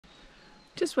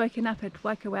Just woken up at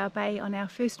Waikawau Bay on our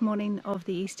first morning of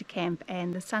the Easter camp,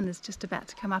 and the sun is just about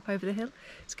to come up over the hill.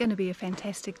 It's going to be a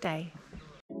fantastic day.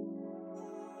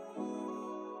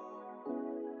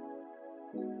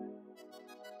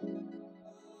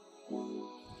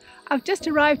 I've just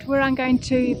arrived where I'm going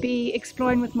to be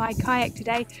exploring with my kayak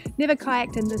today. Never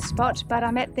kayaked in this spot, but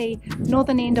I'm at the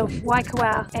northern end of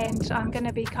Waikawau and I'm going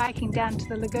to be kayaking down to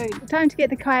the lagoon. Time to get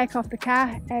the kayak off the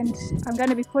car, and I'm going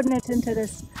to be putting it into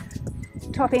this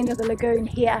top end of the lagoon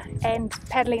here and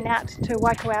paddling out to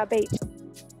Waikawau Beach.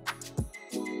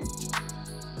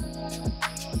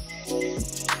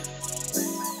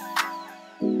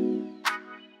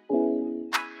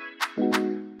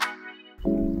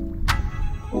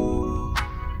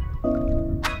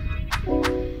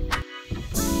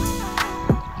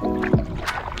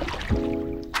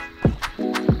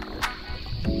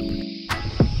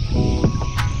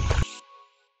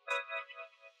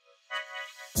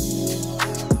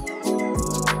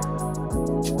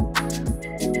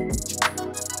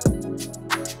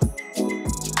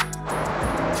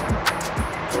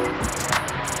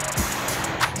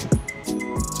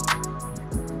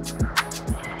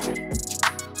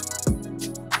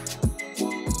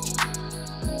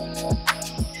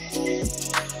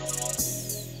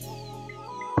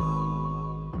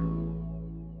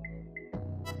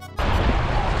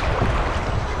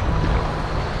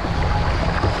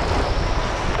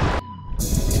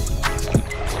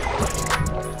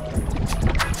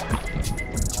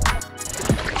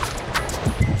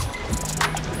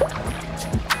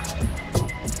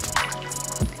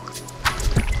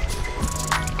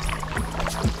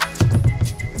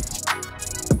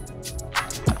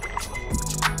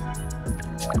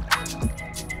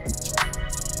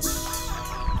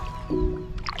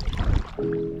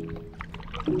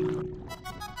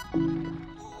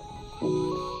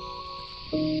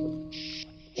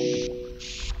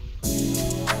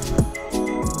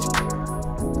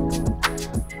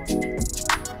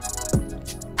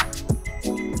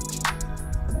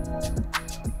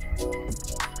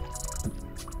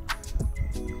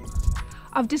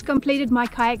 I've just completed my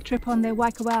kayak trip on the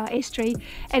Waikawau Estuary,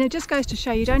 and it just goes to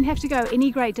show you don't have to go any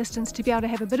great distance to be able to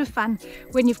have a bit of fun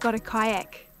when you've got a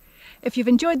kayak. If you've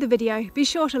enjoyed the video, be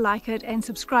sure to like it and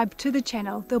subscribe to the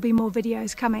channel. There'll be more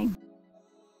videos coming.